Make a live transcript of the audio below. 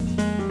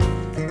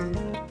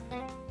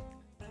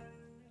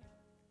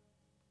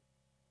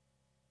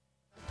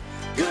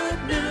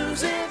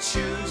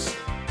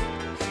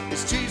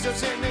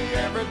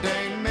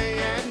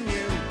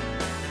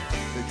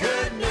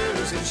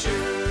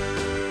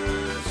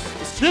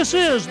This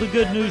is the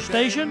Good News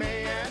Station,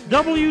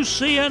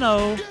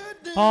 WCNO,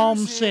 Palm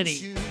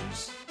City.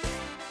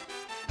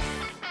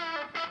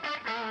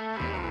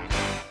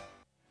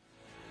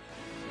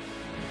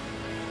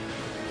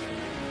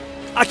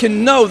 I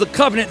can know the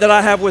covenant that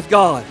I have with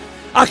God.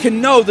 I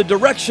can know the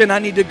direction I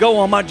need to go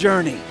on my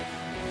journey.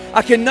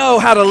 I can know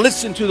how to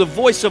listen to the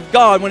voice of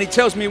God when He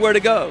tells me where to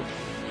go.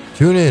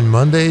 Tune in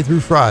Monday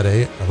through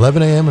Friday,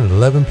 11 a.m. and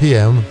 11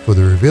 p.m. for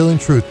The Revealing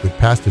Truth with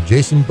Pastor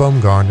Jason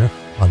Bumgarner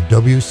on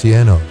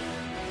WCNO.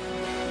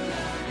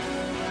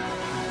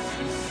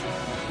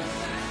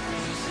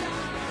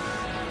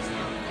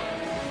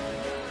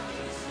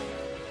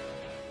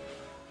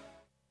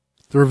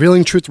 The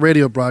Revealing Truth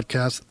radio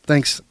broadcast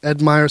thanks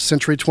Ed Meyer,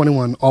 Century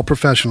 21, All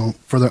Professional,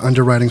 for their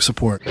underwriting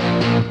support.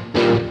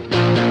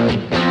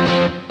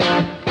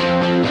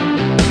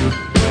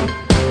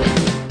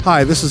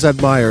 Hi, this is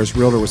Ed Myers,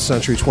 Realtor with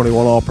Century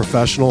 21 All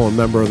Professional and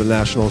member of the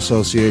National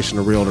Association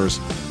of Realtors.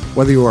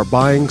 Whether you are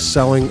buying,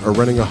 selling, or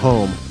renting a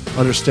home,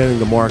 understanding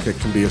the market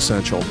can be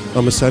essential.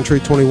 I'm a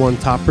Century 21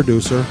 top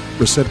producer,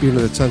 recipient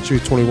of the Century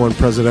 21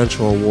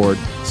 Presidential Award,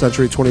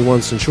 Century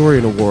 21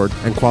 Centurion Award,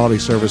 and Quality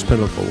Service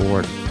Pinnacle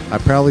Award. I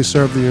proudly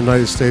served the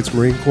United States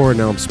Marine Corps, and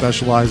now I'm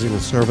specializing in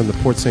serving the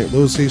Port St.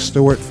 Lucie,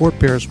 Stewart, Fort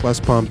Pierce,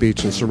 West Palm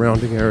Beach, and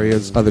surrounding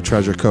areas of the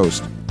Treasure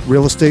Coast.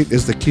 Real estate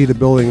is the key to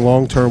building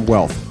long-term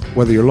wealth,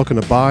 whether you're looking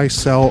to buy,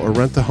 sell, or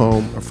rent a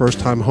home, a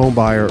first-time home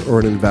buyer, or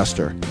an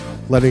investor.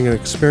 Letting an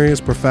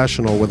experienced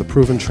professional with a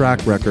proven track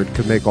record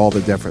could make all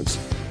the difference.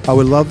 I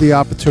would love the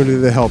opportunity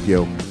to help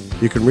you.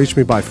 You can reach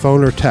me by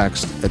phone or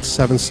text at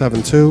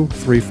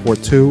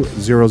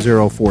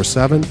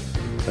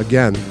 772-342-0047.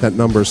 Again, that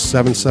number is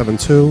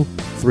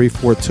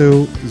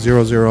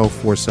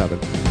 772-342-0047.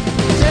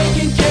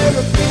 Taking care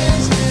of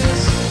business.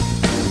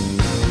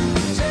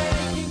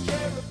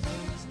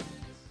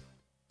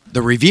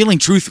 The Revealing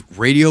Truth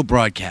radio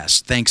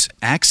broadcast thanks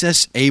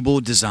Access Able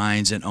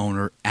Designs and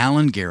owner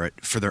Alan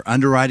Garrett for their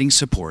underwriting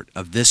support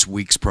of this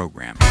week's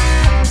program.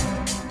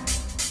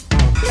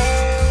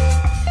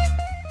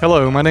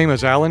 Hello, my name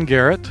is Alan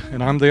Garrett,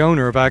 and I'm the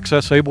owner of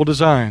Access Able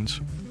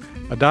Designs.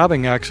 A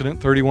diving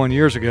accident 31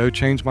 years ago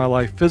changed my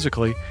life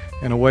physically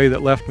in a way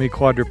that left me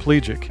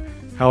quadriplegic.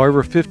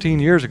 However, 15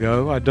 years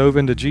ago, I dove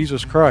into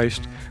Jesus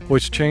Christ,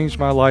 which changed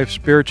my life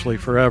spiritually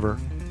forever.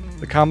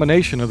 The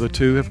combination of the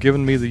two have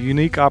given me the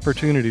unique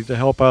opportunity to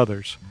help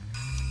others.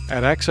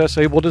 At Access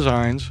Able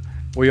Designs,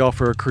 we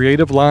offer a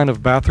creative line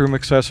of bathroom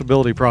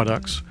accessibility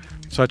products,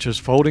 such as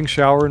folding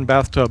shower and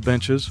bathtub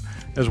benches,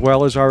 as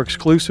well as our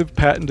exclusive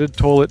patented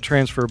toilet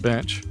transfer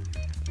bench.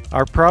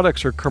 Our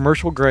products are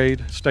commercial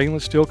grade,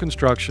 stainless steel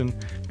construction,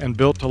 and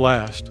built to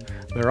last.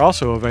 They're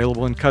also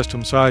available in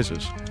custom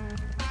sizes.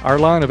 Our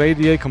line of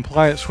ADA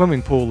compliant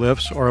swimming pool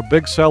lifts are a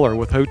big seller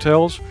with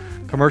hotels,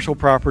 commercial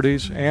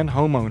properties, and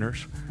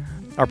homeowners.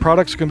 Our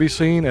products can be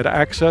seen at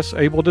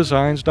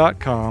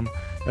accessabledesigns.com,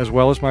 as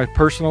well as my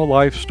personal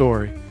life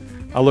story.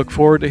 I look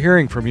forward to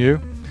hearing from you.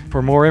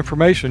 For more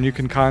information, you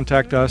can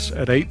contact us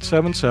at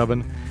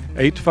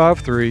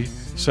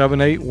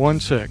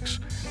 877-853-7816.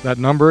 That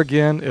number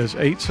again is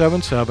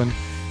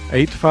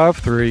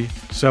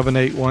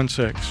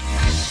 877-853-7816.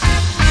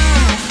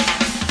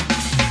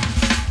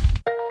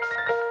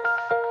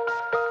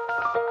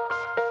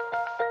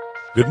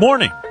 Good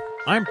morning.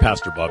 I'm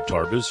Pastor Bob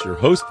Tarbus, your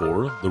host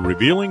for the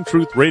Revealing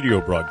Truth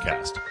radio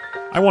broadcast.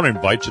 I want to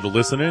invite you to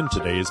listen in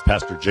today as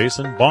Pastor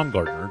Jason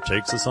Baumgartner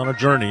takes us on a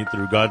journey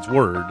through God's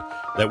Word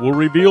that will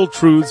reveal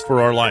truths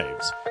for our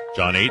lives.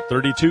 John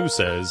 8:32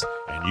 says,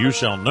 "And you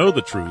shall know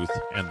the truth,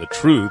 and the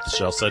truth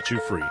shall set you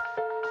free."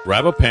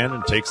 Grab a pen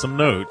and take some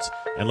notes,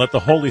 and let the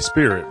Holy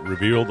Spirit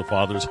reveal the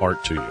Father's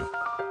heart to you.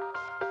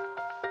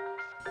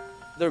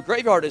 The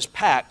graveyard is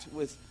packed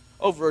with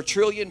over 1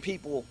 trillion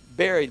people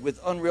buried with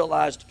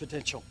unrealized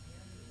potential.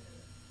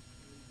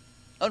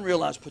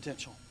 Unrealized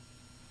potential.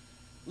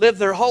 Lived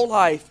their whole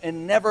life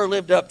and never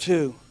lived up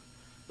to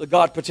the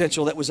God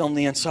potential that was on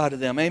the inside of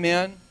them.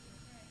 Amen?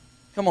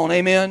 Come on,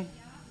 amen?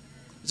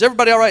 Is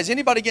everybody all right? Is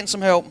anybody getting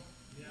some help?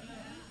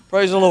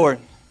 Praise the Lord.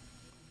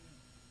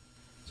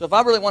 So if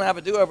I really want to have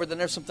a do-over, then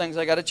there's some things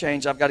I got to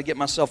change. I've got to get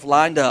myself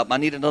lined up. I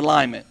need an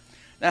alignment.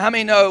 Now, how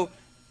many know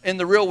in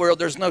the real world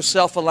there's no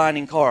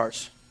self-aligning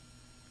cars?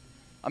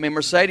 I mean,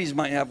 Mercedes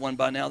might have one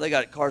by now. They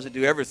got cars that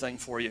do everything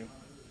for you.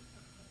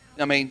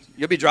 I mean,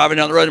 you'll be driving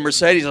down the road in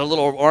Mercedes, and a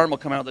little arm will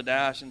come out of the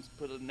dash and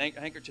put a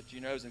handkerchief to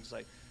your nose and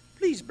say,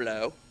 "Please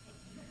blow."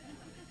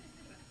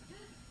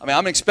 I mean,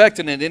 I'm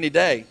expecting it any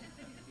day.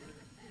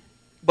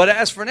 But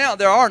as for now,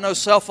 there are no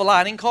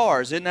self-aligning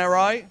cars. Isn't that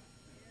right?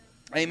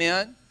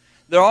 Amen.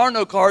 There are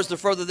no cars, the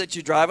further that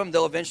you drive them,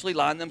 they'll eventually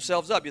line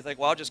themselves up. You think,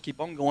 well, I'll just keep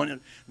on going,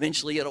 and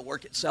eventually it'll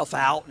work itself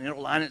out, and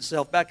it'll line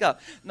itself back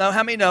up. No,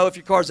 how many know if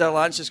your car's out of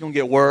line, it's just going to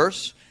get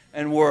worse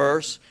and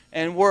worse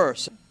and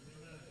worse?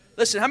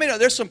 Listen, how many know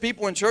there's some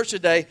people in church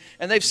today,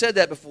 and they've said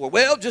that before.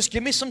 Well, just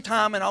give me some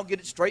time, and I'll get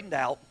it straightened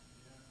out.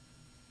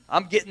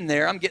 I'm getting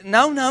there.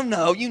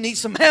 No, you need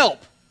some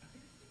help.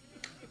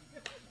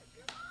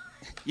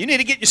 You need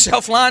to get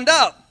yourself lined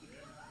up.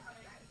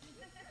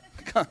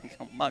 Oh,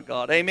 my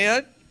God.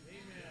 Amen?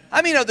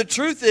 I mean, the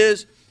truth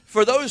is,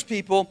 for those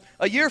people,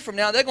 a year from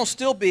now, they're going to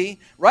still be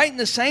right in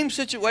the same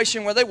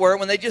situation where they were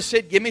when they just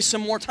said, give me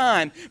some more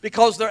time,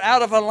 because they're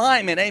out of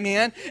alignment,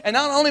 amen? And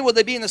not only will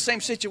they be in the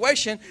same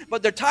situation,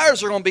 but their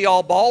tires are going to be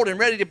all bald and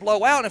ready to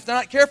blow out, and if they're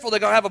not careful, they're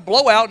going to have a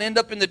blowout and end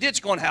up in the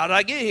ditch going, how did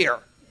I get here?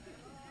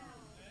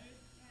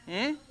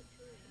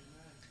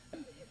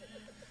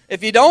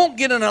 If you don't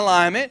get in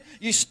alignment,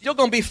 you're still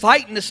going to be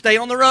fighting to stay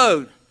on the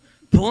road,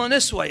 pulling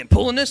this way and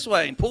pulling this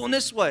way and pulling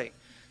this way.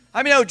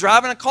 I mean,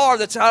 driving a car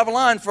that's out of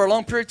line for a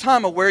long period of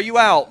time will wear you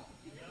out.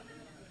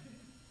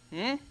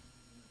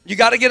 You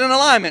got to get in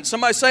alignment.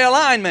 Somebody say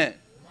alignment.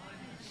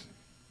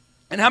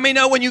 And how many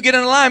know when you get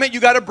in alignment,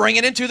 you got to bring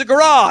it into the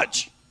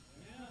garage?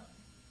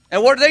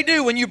 And what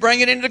do when you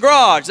bring it into the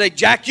garage? They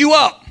jack you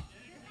up.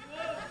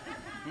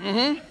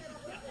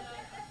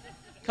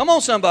 Come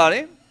on,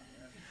 somebody.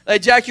 They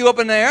jack you up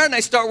in there and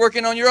they start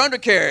working on your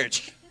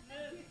undercarriage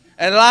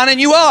and lining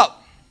you up.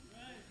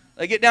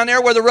 They get down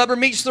there where the rubber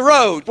meets the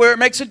road, where it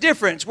makes a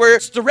difference, where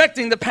it's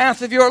directing the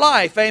path of your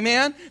life.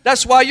 Amen?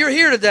 That's why you're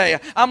here today.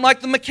 I'm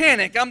like the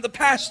mechanic. I'm the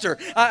pastor.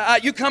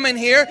 You come in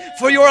here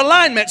for your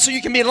alignment so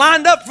you can be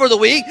lined up for the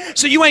week,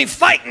 so you ain't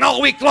fighting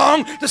all week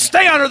long to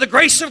stay under the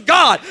grace of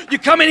God. You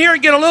come in here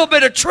and get a little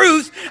bit of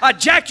truth. I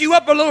jack you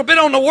up a little bit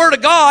on the Word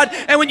of God,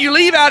 and when you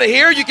leave out of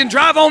here, you can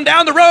drive on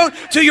down the road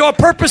to your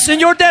purpose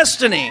and your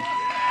destiny.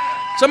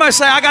 Somebody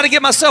say, I got to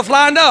get myself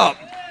lined up.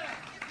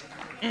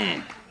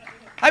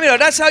 I mean,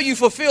 that's how you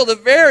fulfill the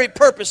very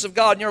purpose of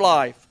God in your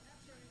life.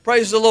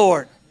 Praise the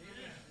Lord.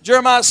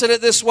 Jeremiah said it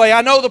this way,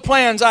 I know the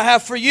plans I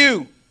have for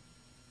you.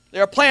 They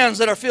are plans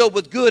that are filled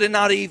with good and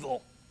not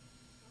evil.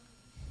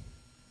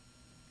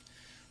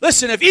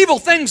 Listen, if evil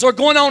things are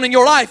going on in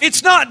your life,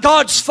 it's not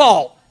God's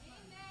fault.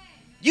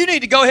 You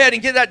need to go ahead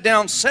and get that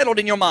down, settled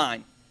in your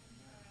mind.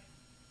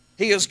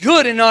 He is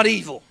good and not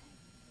evil.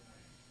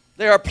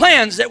 There are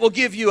plans that will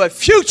give you a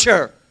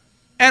future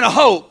and a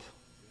hope.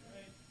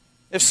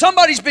 If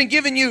somebody's been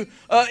giving you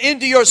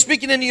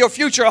speaking into your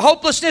future a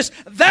hopelessness,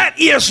 that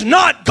is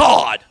not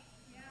God.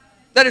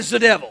 That is the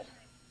devil.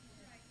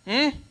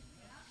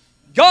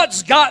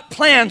 God's got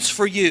plans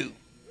for you.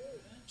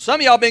 Some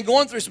of y'all been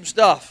going through some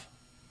stuff.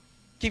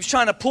 Keeps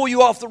trying to pull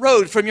you off the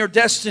road from your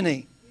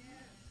destiny.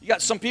 You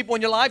got some people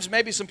in your lives,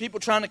 maybe some people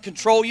trying to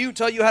control you,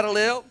 tell you how to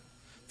live.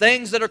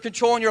 Things that are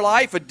controlling your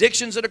life,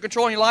 addictions that are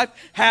controlling your life,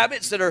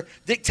 habits that are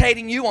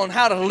dictating you on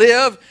how to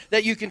live,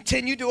 that you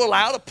continue to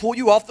allow to pull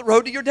you off the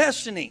road to your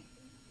destiny.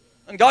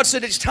 And God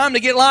said it's time to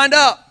get lined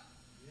up.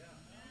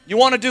 You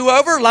want to do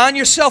over? Line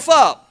yourself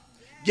up.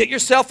 Get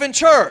yourself in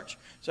church.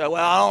 So,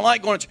 well, I don't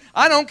like going to church.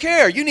 I don't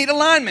care. You need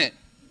alignment.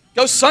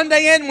 Go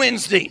Sunday and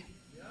Wednesday.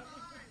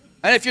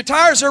 And if your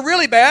tires are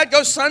really bad,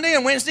 go Sunday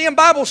and Wednesday and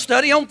Bible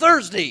study on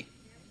Thursday.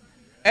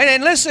 And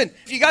then listen,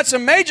 if you got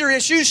some major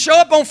issues, show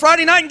up on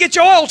Friday night and get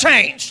your oil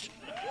changed.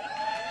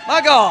 My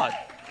God.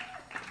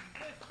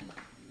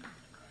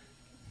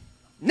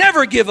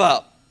 Never give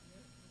up.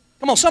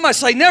 Come on, somebody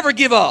say never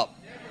give up.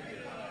 Never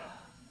give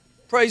up.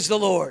 Praise the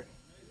Lord.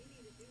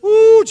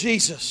 Woo,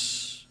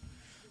 Jesus.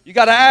 You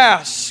got to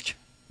ask.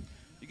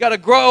 You got to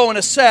grow and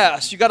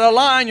assess. You got to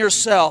align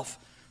yourself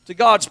to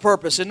God's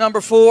purpose. And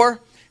number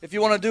 4, if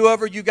you want to do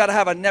over, you got to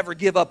have a never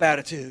give up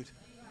attitude.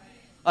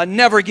 A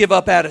never give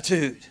up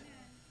attitude.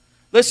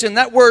 Listen,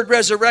 that word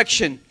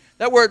resurrection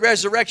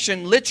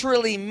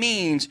literally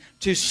means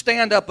to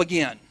stand up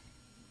again.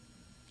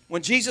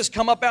 When Jesus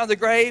come up out of the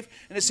grave,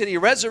 and it said he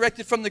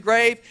resurrected from the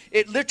grave,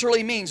 it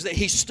literally means that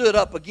he stood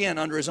up again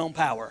under his own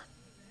power.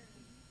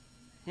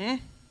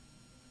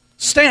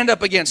 Stand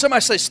up again. Somebody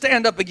say,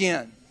 stand up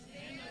again.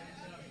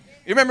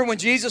 You remember when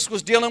Jesus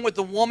was dealing with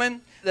the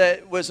woman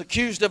that was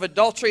accused of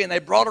adultery, and they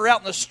brought her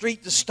out in the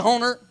street to stone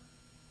her?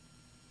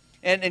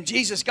 And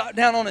Jesus got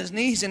down on his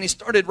knees, and he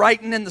started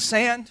writing in the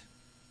sand.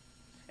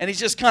 And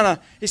he's kind of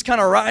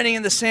writing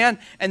in the sand,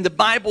 and the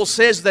Bible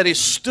says that he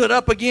stood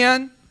up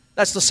again.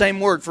 That's the same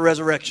word for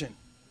resurrection.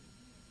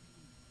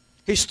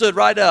 He stood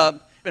right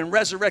up and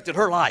resurrected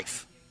her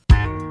life.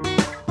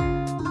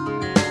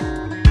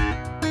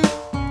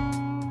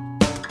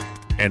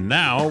 And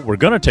now we're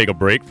going to take a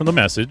break from the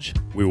message.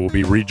 We will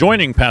be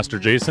rejoining Pastor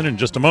Jason in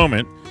just a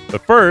moment.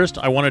 But first,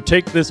 I want to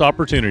take this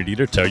opportunity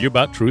to tell you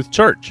about Truth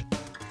Church.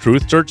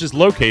 Truth Church is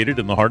located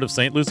in the heart of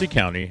St. Lucie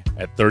County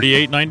at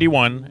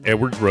 3891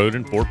 Edwards Road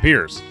in Fort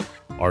Pierce.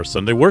 Our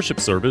Sunday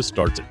worship service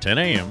starts at 10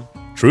 a.m.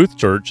 Truth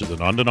Church is a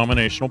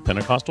non-denominational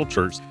Pentecostal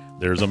church.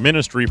 There's a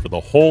ministry for the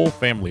whole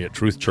family at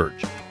Truth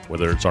Church.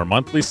 Whether it's our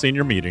monthly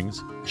senior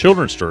meetings,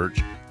 children's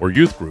church, or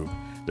youth group,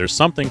 there's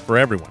something for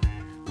everyone.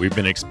 We've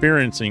been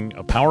experiencing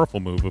a powerful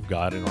move of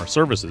God in our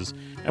services,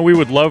 and we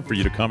would love for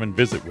you to come and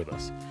visit with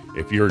us.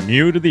 If you're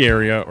new to the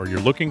area or you're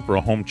looking for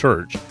a home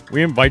church,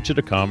 we invite you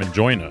to come and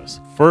join us.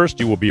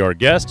 First, you will be our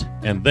guest,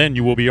 and then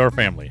you will be our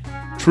family.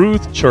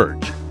 Truth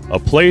Church, a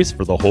place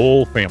for the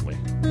whole family.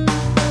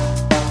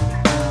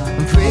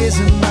 I'm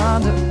praising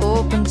under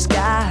open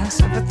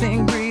skies,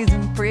 everything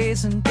breathing,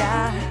 praising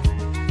God.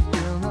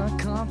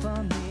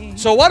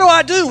 So what do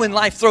I do when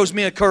life throws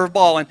me a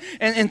curveball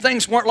and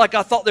things weren't like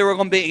I thought they were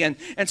going to be,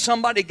 and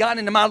somebody got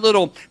into my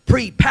little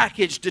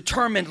pre-packaged,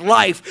 determined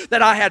life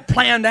that I had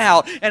planned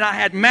out and I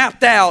had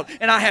mapped out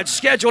and I had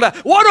scheduled out?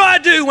 What do I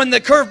do when the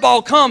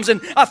curveball comes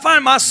and I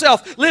find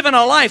myself living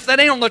a life that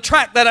ain't on the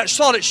track that I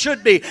thought it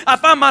should be? I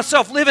find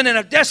myself living in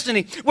a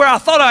destiny where I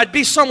thought I'd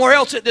be somewhere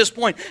else at this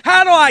point.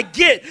 How do I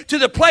get to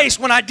the place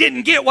when I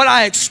didn't get what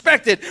I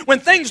expected,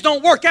 when things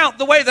don't work out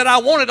the way that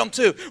I wanted them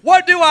to?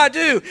 What do I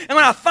do? And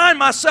when I find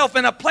myself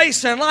in a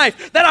place in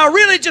life that I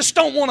really just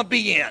don't want to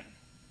be in,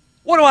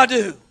 what do I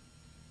do?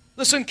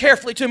 Listen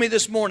carefully to me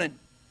this morning.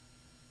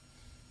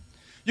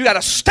 You got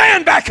to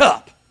stand back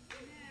up.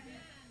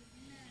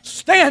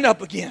 Stand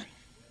up again.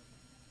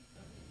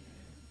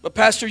 But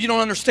Pastor, you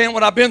don't understand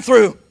what I've been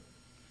through.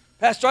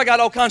 Pastor, I got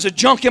all kinds of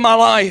junk in my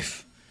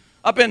life.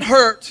 I've been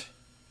hurt.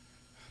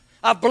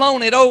 I've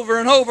blown it over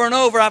and over and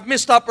over. I've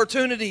missed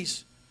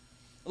opportunities.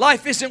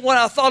 Life isn't what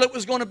I thought it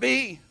was going to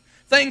be.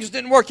 Things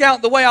didn't work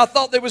out the way I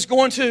thought they was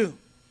going to.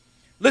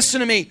 Listen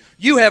to me.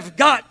 You have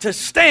got to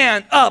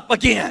stand up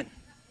again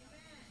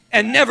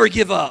and never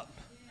give up.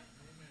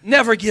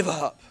 Never give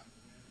up.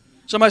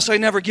 Somebody say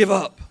never give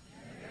up.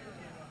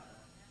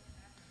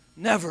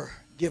 Never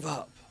give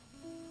up.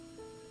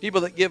 People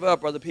that give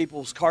up are the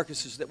people's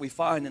carcasses that we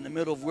find in the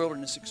middle of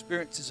wilderness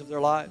experiences of their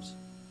lives.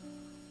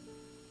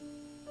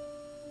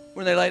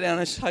 When they lay down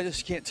and say, I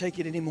just can't take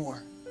it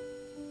anymore.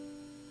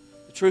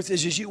 The truth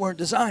is you weren't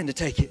designed to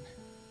take it.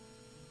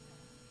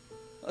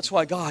 That's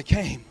why God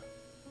came.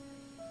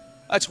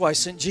 That's why He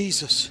sent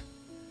Jesus.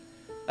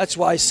 That's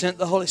why He sent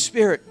the Holy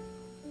Spirit.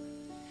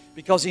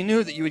 Because He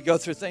knew that you would go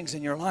through things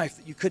in your life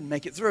that you couldn't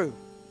make it through.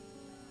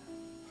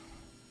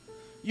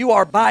 You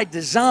are by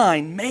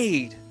design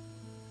made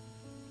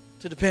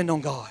to depend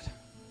on God.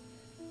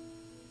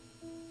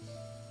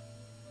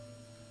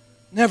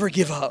 Never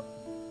give up.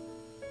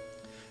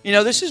 You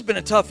know, this has been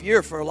a tough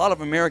year for a lot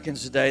of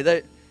Americans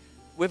today.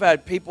 We've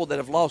had people that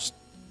have lost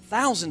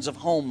thousands of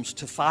homes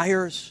to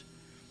fires,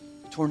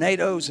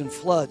 tornadoes, and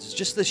floods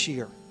just this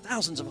year.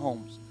 Thousands of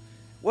homes.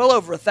 Well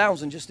over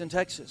 1,000 just in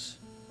Texas.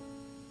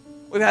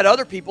 We've had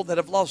other people that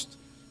have lost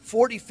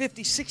 40,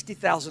 50,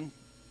 60,000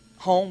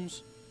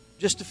 homes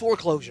just to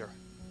foreclosure.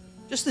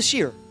 Just this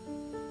year.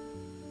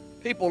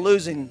 People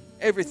losing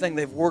everything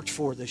they've worked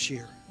for this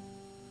year.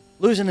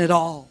 Losing it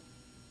all.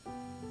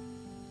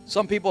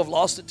 Some people have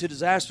lost it to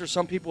disaster.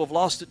 Some people have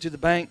lost it to the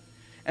bank.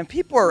 And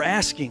people are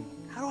asking,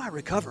 how do I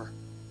recover?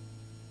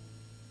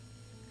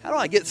 How do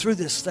I get through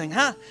this thing?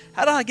 How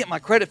do I get my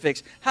credit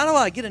fixed? How do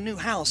I get a new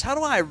house? How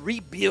do I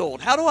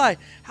rebuild?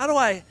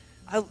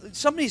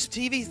 Some of these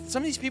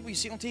people you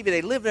see on TV,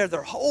 they live there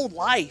their whole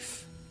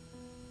life.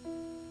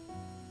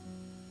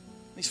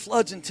 These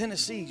floods in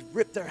Tennessee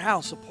ripped their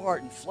house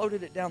apart and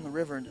floated it down the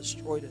river and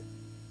destroyed it.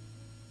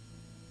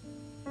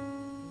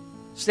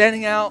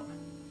 Standing out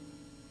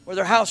where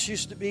their house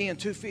used to be in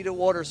 2 feet of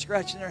water,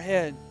 scratching their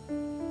head,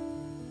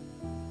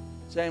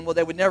 saying, well,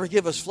 they would never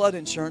give us flood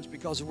insurance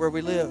because of where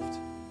we lived.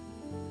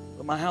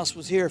 But my house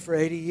was here for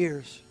 80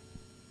 years.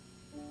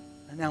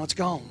 And now it's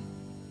gone.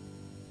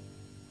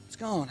 It's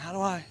gone. How do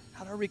I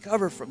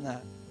recover from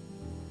that?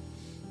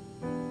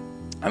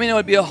 I mean, it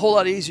would be a whole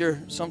lot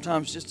easier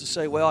sometimes just to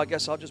say, well, I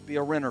guess I'll just be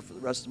a renter for the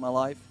rest of my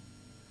life.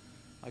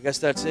 I guess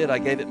that's it. I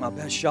gave it my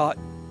best shot.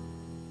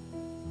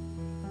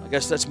 I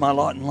guess that's my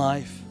lot in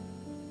life.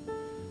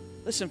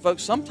 Listen,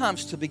 folks,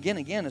 sometimes to begin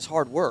again is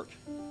hard work.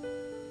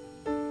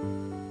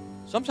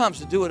 Sometimes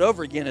to do it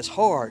over again is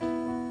hard.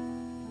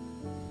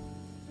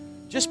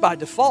 Just by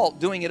default,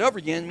 doing it over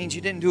again means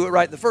you didn't do it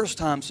right the first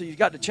time, so you've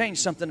got to change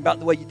something about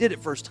the way you did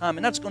it first time,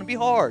 and that's going to be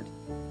hard.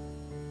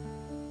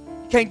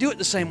 You can't do it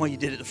the same way you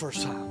did it the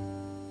first time.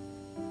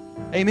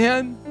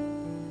 Amen?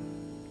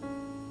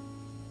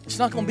 It's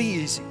not going to be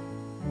easy.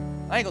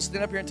 I ain't going to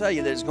stand up here and tell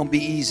you that it's going to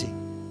be easy.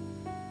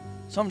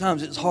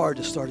 Sometimes it's hard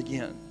to start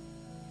again.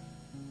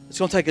 It's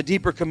going to take a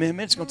deeper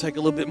commitment. It's going to take a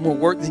little bit more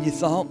work than you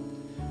thought.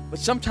 But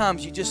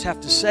sometimes you just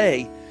have to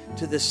say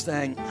to this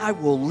thing, I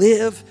will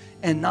live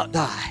and not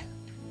die.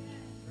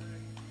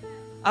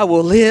 I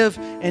will live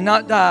and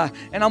not die.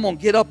 And I'm going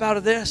to get up out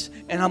of this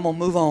and I'm going to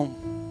move on.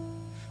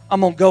 I'm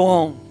going to go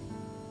on.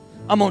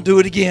 I'm going to do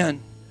it again.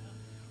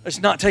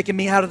 It's not taking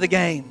me out of the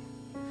game.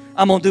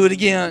 I'm going to do it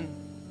again.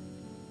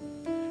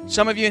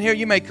 Some of you in here,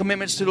 you made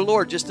commitments to the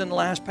Lord just in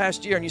the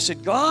past year. And you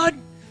said, God,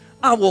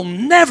 I will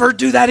never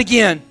do that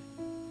again.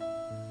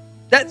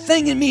 That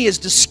thing in me is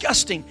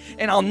disgusting,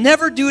 and I'll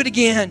never do it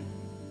again.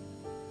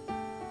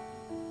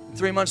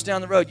 3 months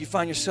down the road, you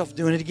find yourself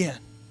doing it again.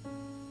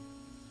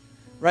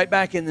 Right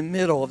back in the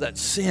middle of that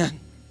sin.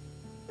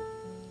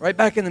 Right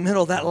back in the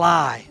middle of that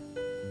lie.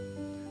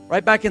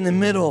 Right back in the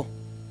middle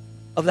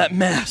of that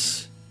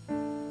mess.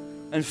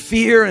 And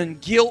fear and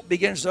guilt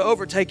begins to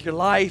overtake your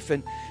life,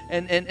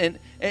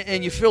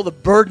 and you feel the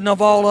burden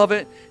of all of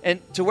it, and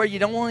to where you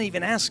don't want to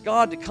even ask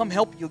God to come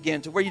help you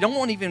again, to where you don't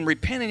want to even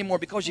repent anymore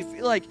because you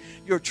feel like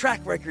your track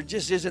record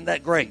just isn't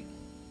that great.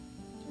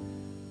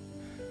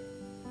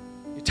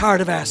 You're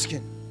tired of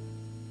asking.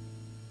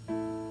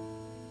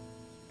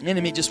 The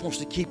enemy just wants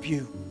to keep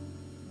you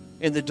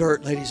in the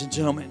dirt, ladies and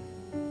gentlemen.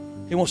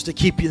 He wants to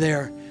keep you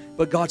there.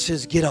 But God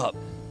says, get up.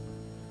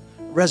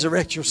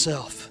 Resurrect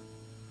yourself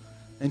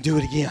and do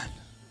it again.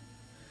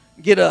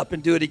 Get up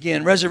and do it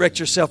again. Resurrect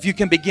yourself. You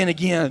can begin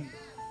again.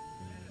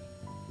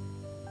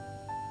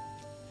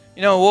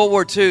 You know, in World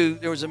War II,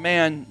 there was a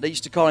man, they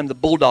used to call him the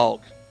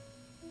Bulldog.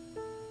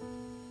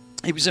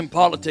 He was in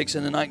politics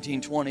in the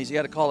 1920s. He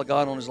had a call of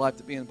God on his life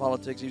to be in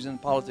politics. He was in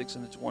politics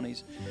in the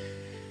 20s.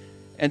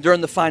 And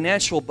during the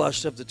financial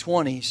bust of the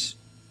 20s,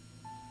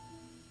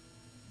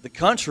 the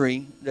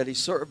country that he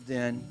served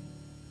in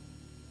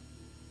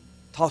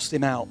tossed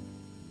him out.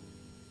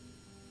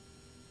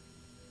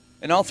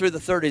 And all through the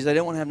 30s, they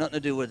didn't want to have nothing to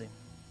do with him.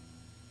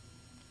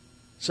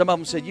 Some of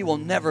them said, you will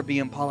never be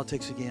in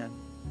politics again.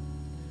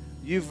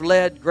 You've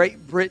led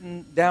Great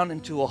Britain down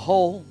into a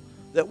hole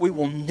that we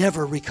will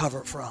never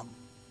recover from.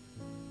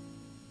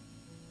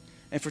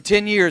 And for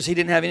 10 years, he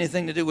didn't have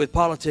anything to do with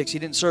politics. He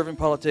didn't serve in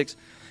politics.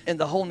 And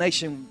the whole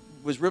nation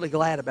was really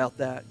glad about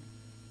that.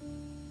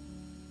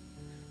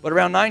 But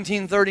around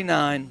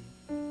 1939,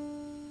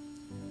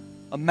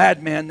 a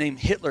madman named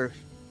Hitler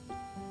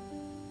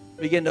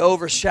began to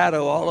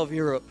overshadow all of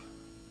Europe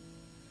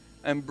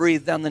and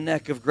breathe down the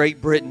neck of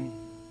Great Britain.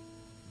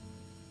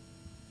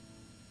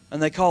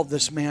 And they called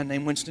this man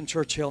named Winston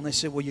Churchill and they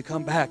said, will you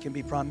come back and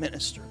be Prime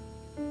Minister?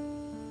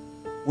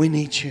 We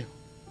need you.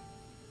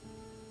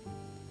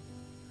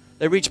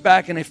 They reached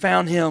back and they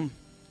found him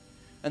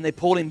and they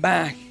pulled him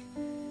back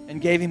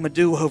and gave him a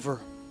do-over.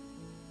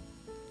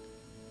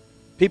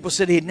 People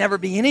said he'd never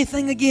be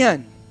anything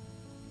again.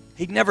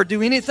 He'd never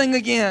do anything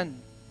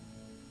again.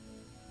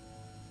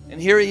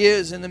 And here he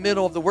is in the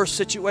middle of the worst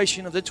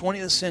situation of the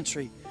 20th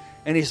century.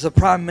 And he's the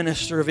Prime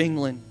Minister of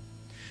England.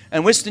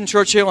 And Winston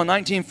Churchill in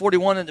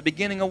 1941, at the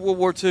beginning of World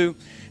War II,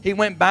 he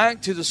went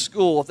back to the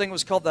school. I think it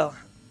was called I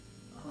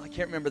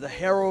can't remember, the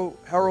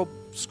Harrow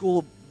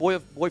School, Boy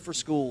for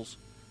Schools.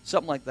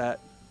 Something like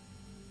that.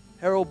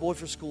 Harrow Boy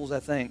for Schools,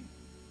 I think.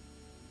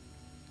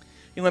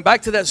 He went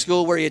back to that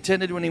school where he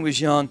attended when he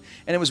was young.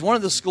 And it was one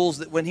of the schools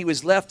that when he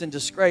was left in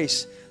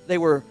disgrace, they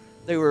were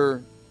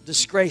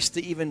disgraced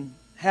to even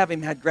have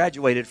him had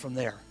graduated from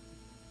there.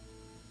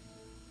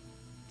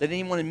 They didn't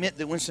even want to admit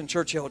that Winston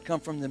Churchill had come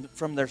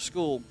from their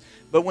school.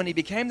 But when he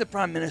became the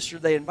Prime Minister,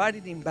 they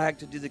invited him back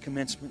to do the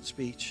commencement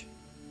speech.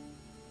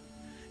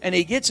 And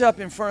he gets up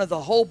in front of the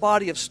whole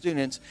body of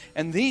students.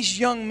 And these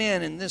young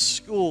men in this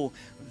school,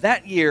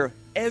 that year,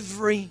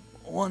 every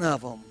one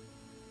of them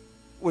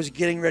was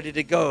getting ready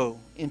to go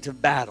into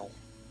battle,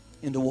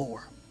 into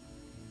war.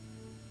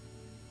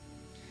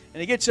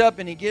 And he gets up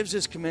and he gives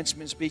his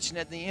commencement speech. And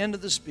at the end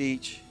of the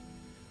speech,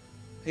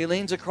 he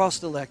leans across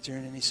the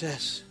lectern and he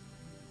says,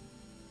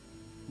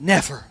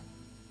 never,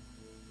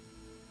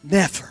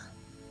 never,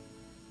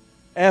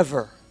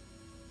 ever,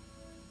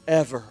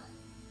 ever,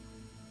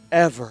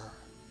 ever,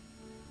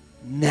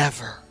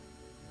 never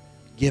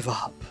give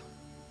up.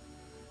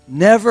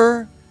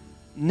 Never,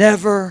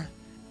 never,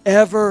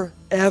 ever,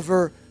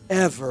 ever,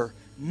 ever,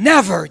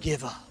 never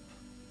give up.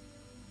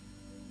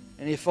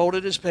 And he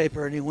folded his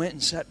paper and he went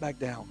and sat back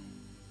down.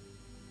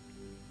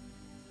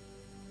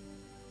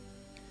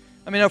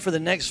 I mean, for the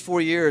next 4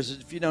 years,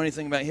 if you know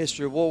anything about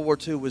history, World War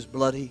II was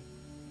bloody.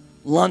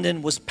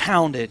 London was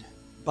pounded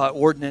by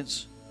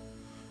ordnance.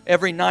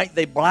 Every night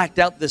they blacked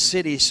out the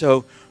city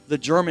so the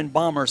German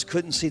bombers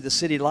couldn't see the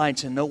city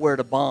lights and nowhere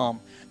to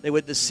bomb.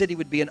 The city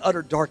would be in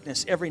utter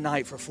darkness every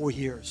night for 4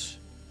 years.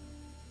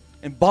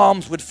 And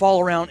bombs would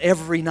fall around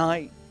every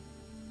night.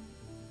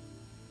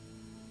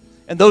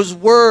 And those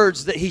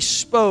words that he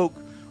spoke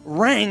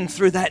rang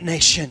through that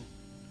nation.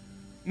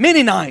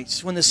 Many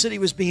nights when the city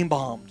was being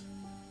bombed.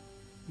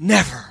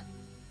 Never,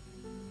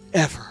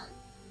 ever,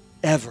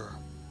 ever,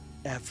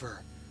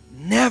 ever,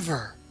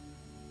 never,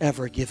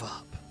 ever give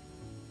up.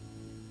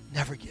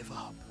 Never give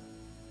up.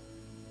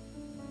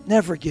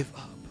 Never give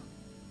up.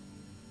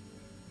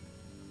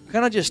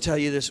 Can I just tell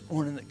you this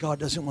morning that God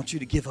doesn't want you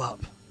to give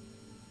up?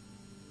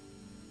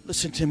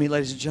 Listen to me,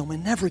 ladies and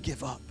gentlemen. Never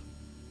give up.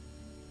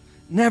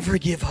 Never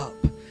give up.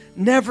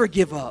 Never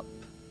give up.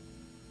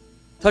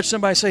 Touch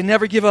somebody and say,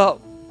 never give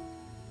up.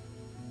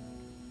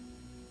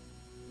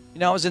 You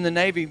know, I was in the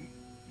Navy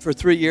for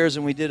 3 years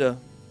and we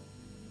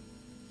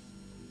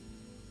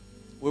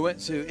went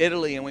to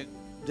Italy and we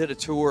did a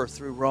tour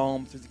through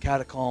Rome, through the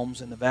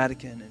catacombs and the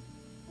Vatican.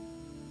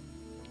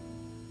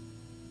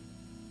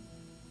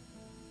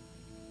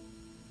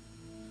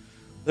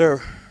 And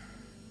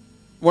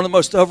one of the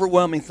most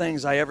overwhelming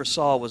things I ever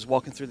saw was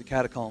walking through the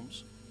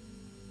catacombs.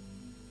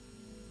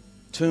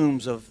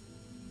 Tombs of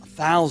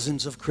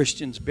thousands of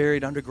Christians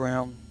buried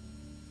underground,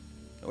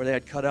 where they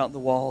had cut out the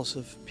walls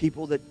of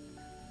people that,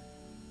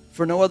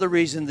 for no other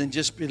reason than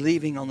just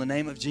believing on the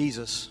name of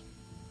Jesus.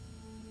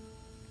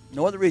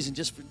 No other reason,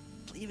 just for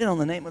believing on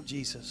the name of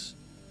Jesus.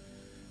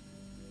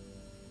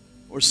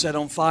 Were set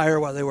on fire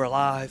while they were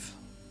alive.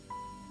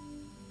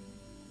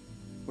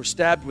 Were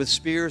stabbed with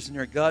spears in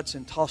their guts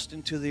and tossed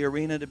into the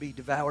arena to be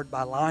devoured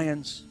by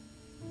lions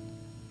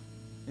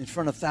in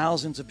front of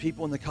thousands of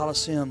people in the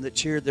Colosseum that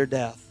cheered their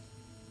death.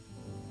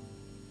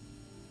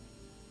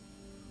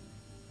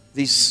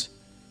 these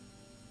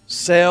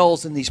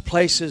cells and these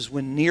places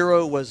when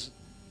Nero was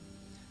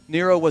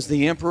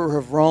the emperor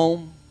of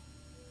Rome.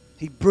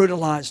 He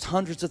brutalized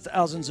hundreds of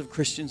thousands of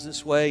Christians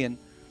this way. And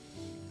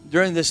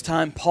during this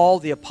time, Paul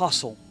the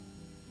apostle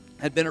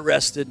had been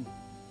arrested.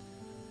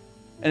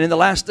 And in the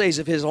last days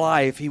of his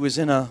life, he was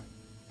in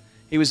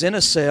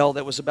a cell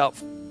that was about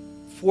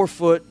 4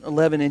 foot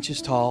 11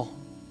 inches tall,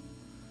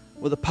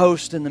 with a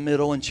post in the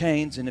middle and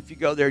chains. And if you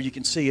go there, you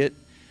can see it.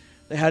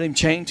 They had him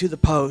chained to the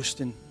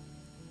post, and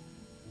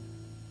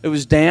it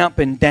was damp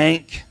and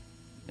dank.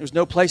 There was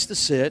no place to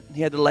sit.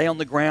 He had to lay on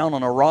the ground,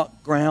 on a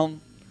rock ground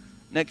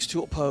next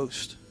to a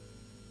post.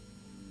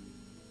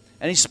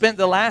 And he spent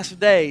the last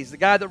days, the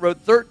guy that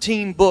wrote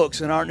 13 books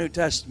in our New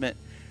Testament,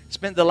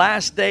 spent the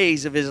last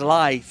days of his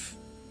life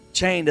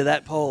chained to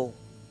that pole.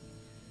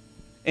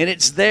 And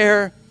it's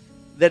there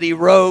that he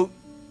wrote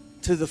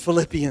to the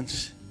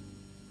Philippians.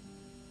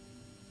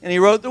 And he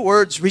wrote the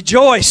words,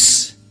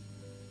 "Rejoice.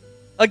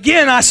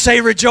 Again I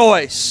say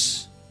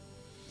rejoice.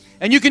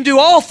 And you can do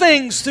all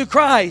things through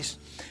Christ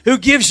who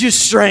gives you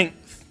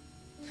strength.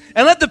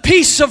 And let the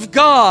peace of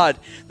God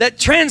that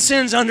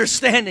transcends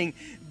understanding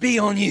be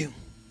on you."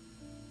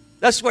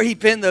 That's where he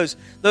penned those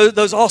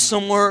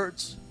awesome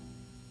words.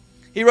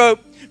 He wrote,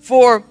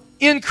 "For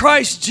in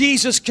Christ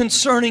Jesus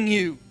concerning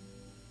you,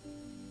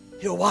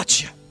 He'll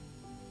watch you.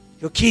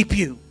 He'll keep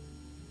you.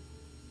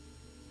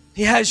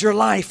 He has your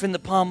life in the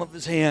palm of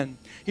His hand."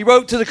 He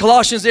wrote to the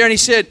Colossians there and he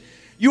said,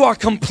 "You are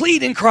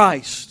complete in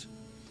Christ.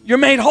 You're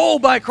made whole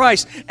by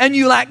Christ, and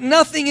you lack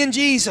nothing in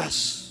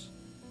Jesus.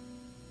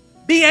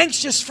 Be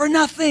anxious for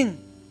nothing."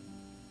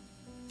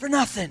 For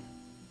nothing.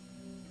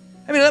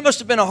 I mean, that must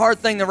have been a hard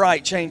thing to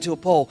write, chained to a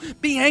pole.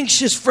 Be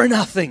anxious for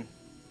nothing.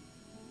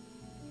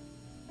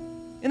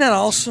 Isn't that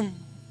awesome?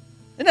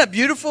 Isn't that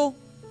beautiful?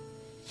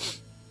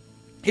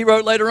 He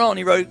wrote later on,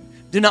 he wrote,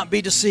 "Do not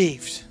be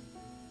deceived.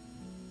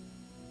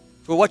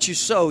 For what you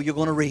sow, you're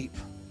going to reap.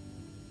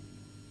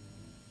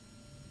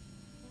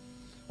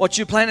 What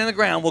you plant in the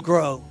ground will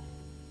grow.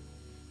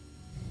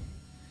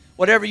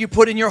 Whatever you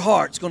put in your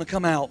heart is going to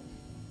come out."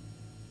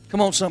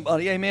 Come on,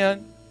 somebody.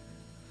 Amen.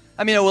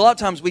 I mean, a lot of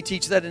times we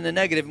teach that in the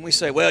negative and we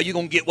say, well, you're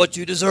going to get what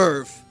you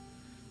deserve.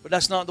 But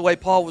that's not the way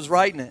Paul was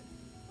writing it.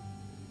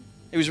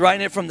 He was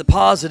writing it from the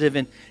positive,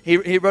 and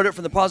he wrote it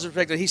from the positive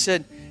perspective. He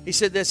said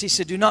this, he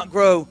said, "Do not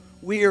grow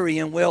weary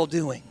in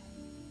well-doing."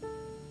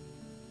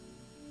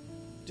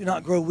 Do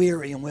not grow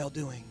weary in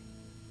well-doing.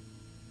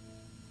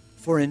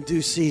 For in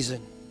due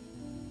season,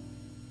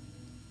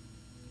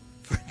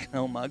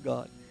 oh my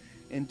God,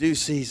 in due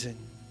season,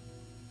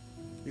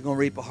 you're going to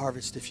reap a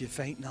harvest if you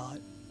faint not.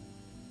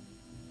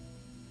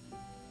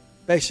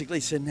 Basically,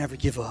 he said, never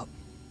give up.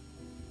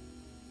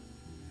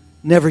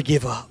 Never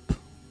give up.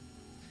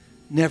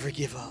 Never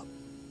give up.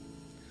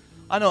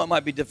 I know it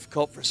might be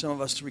difficult for some of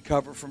us to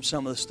recover from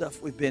some of the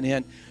stuff we've been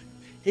in.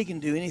 He can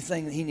do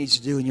anything that He needs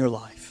to do in your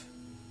life.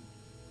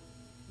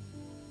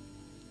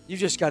 You've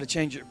just got to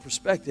change your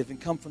perspective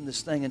and come from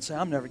this thing and say,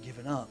 I'm never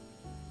giving up.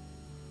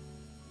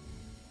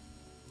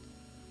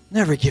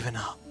 Never giving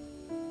up.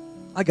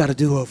 I got a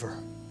do-over.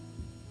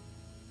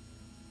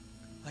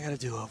 I got a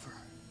do-over.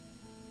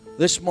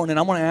 This morning,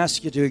 I want to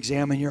ask you to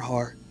examine your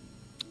heart.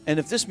 And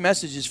if this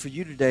message is for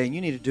you today and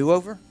you need a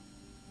do-over,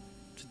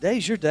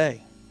 today's your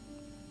day.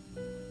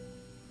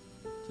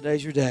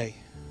 Today's your day.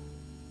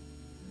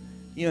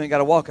 You ain't got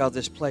to walk out of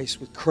this place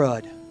with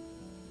crud.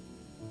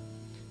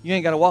 You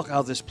ain't got to walk out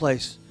of this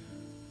place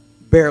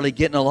barely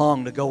getting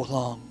along to go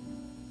along.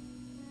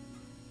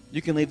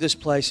 You can leave this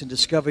place and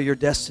discover your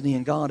destiny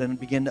in God and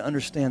begin to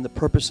understand the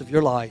purpose of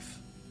your life.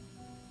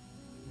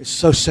 It's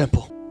so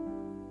simple.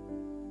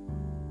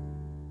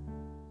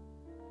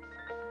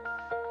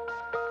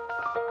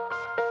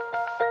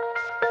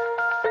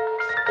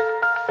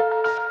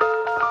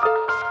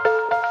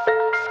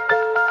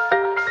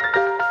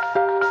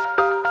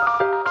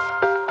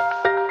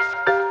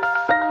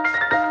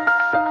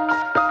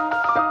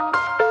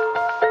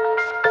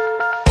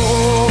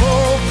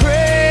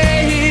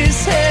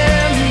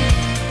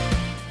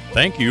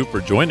 Thank you for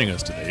joining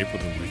us today for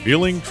the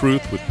Revealing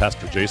Truth with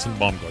Pastor Jason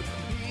Baumgartner.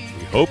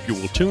 We hope you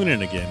will tune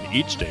in again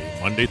each day,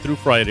 Monday through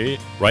Friday,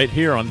 right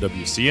here on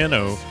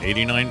WCNO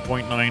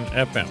 89.9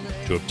 FM.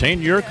 To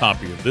obtain your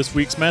copy of this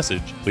week's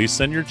message, please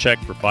send your check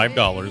for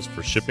 $5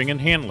 for shipping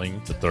and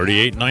handling to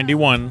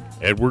 3891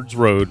 Edwards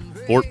Road,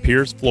 Fort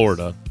Pierce,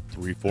 Florida,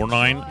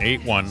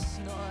 34981.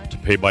 To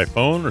pay by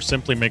phone or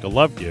simply make a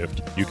love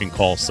gift, you can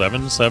call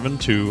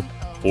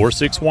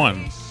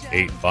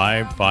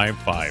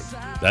 772-461-8555.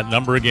 That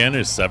number again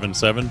is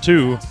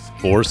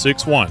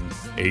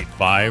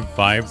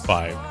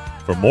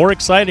 772-461-8555. For more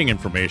exciting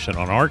information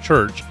on our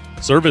church,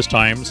 service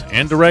times,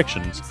 and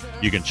directions,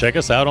 you can check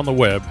us out on the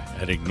web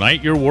at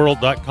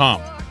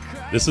igniteyourworld.com.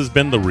 This has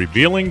been The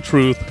Revealing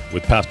Truth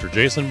with Pastor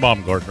Jason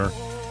Baumgartner,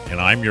 and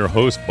I'm your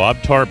host, Bob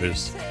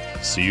Tarbis.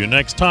 See you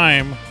next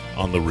time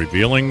on The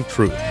Revealing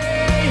Truth.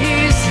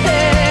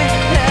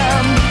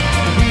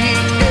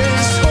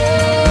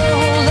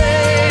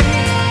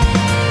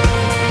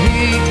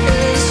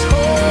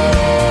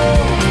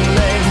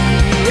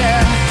 Yeah.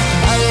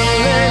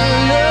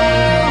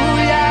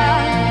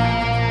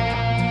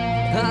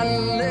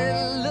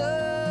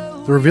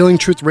 The Revealing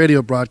Truth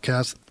radio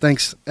broadcast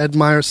thanks Ed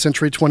Meyer,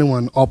 Century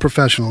 21, All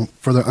Professional,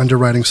 for their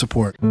underwriting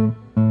support.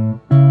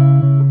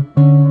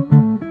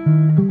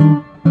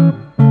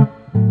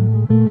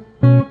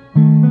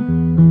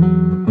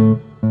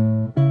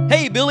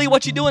 Hey, Billy,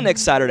 what you doing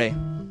next Saturday?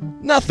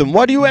 Nothing.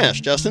 Why do you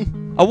ask,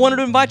 Justin? I wanted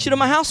to invite you to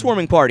my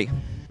housewarming party.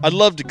 I'd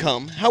love to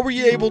come. How were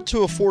you able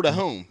to afford a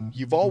home?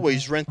 You've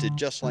always rented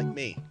just like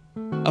me.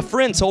 A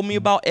friend told me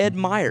about Ed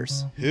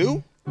Myers.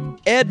 Who?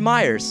 Ed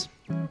Myers.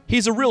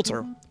 He's a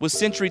realtor with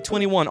Century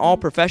 21 All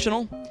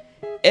Professional.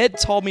 Ed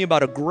told me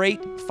about a great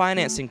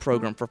financing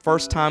program for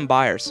first-time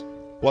buyers.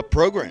 What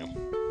program?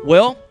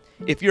 Well,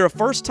 if you're a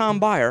first-time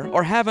buyer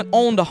or haven't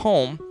owned a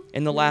home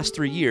in the last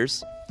 3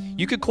 years,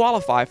 you could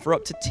qualify for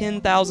up to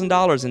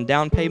 $10,000 in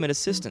down payment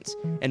assistance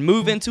and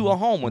move into a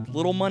home with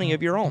little money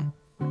of your own.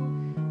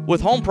 With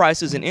home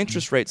prices and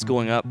interest rates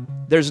going up,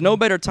 there's no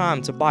better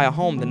time to buy a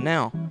home than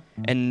now,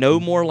 and no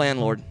more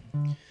landlord.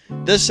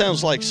 This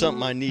sounds like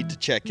something I need to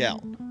check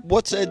out.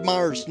 What's Ed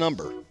Meyer's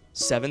number?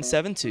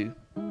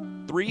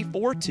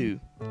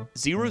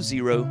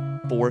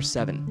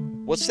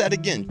 772-342-0047. What's that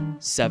again?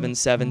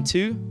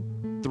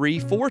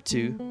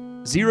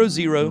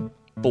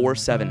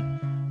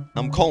 772-342-0047.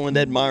 I'm calling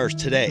Ed Myers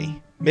today.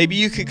 Maybe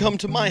you could come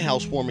to my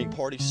housewarming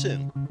party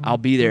soon. I'll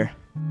be there.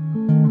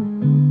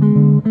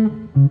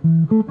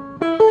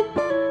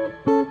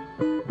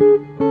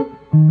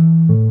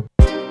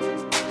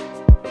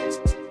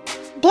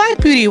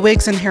 Black Beauty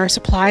Wigs and Hair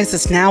Supplies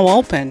is now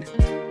open.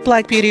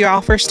 Black Beauty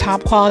offers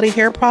top quality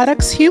hair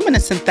products, human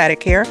and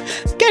synthetic hair.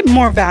 Get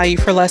more value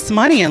for less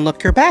money and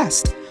look your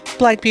best.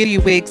 Black Beauty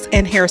Wigs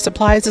and Hair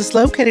Supplies is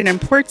located in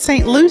Port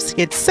St.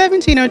 Lucie at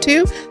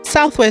 1702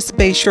 Southwest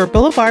Bayshore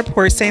Boulevard,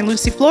 Port St.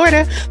 Lucie,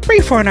 Florida,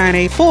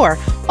 34984.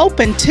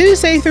 Open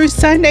Tuesday through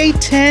Sunday,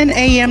 10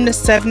 a.m. to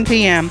 7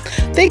 p.m.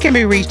 They can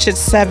be reached at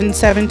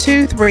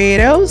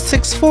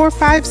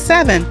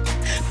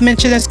 772-380-6457.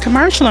 Mention this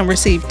commercial and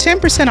receive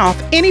 10% off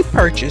any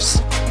purchase.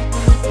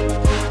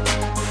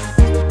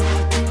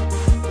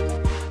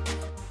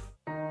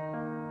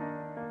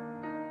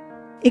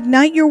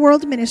 Ignite Your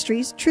World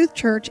Ministries, Truth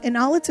Church, and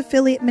all its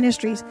affiliate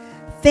ministries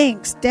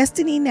thanks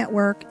Destiny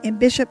Network and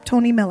Bishop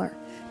Tony Miller.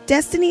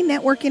 Destiny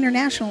Network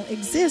International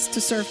exists to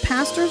serve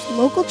pastors,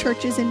 local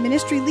churches, and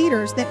ministry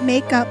leaders that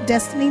make up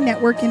Destiny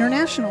Network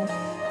International.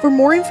 For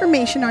more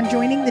information on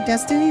joining the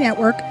Destiny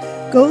Network,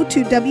 go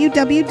to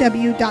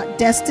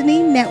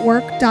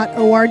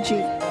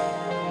www.destinynetwork.org.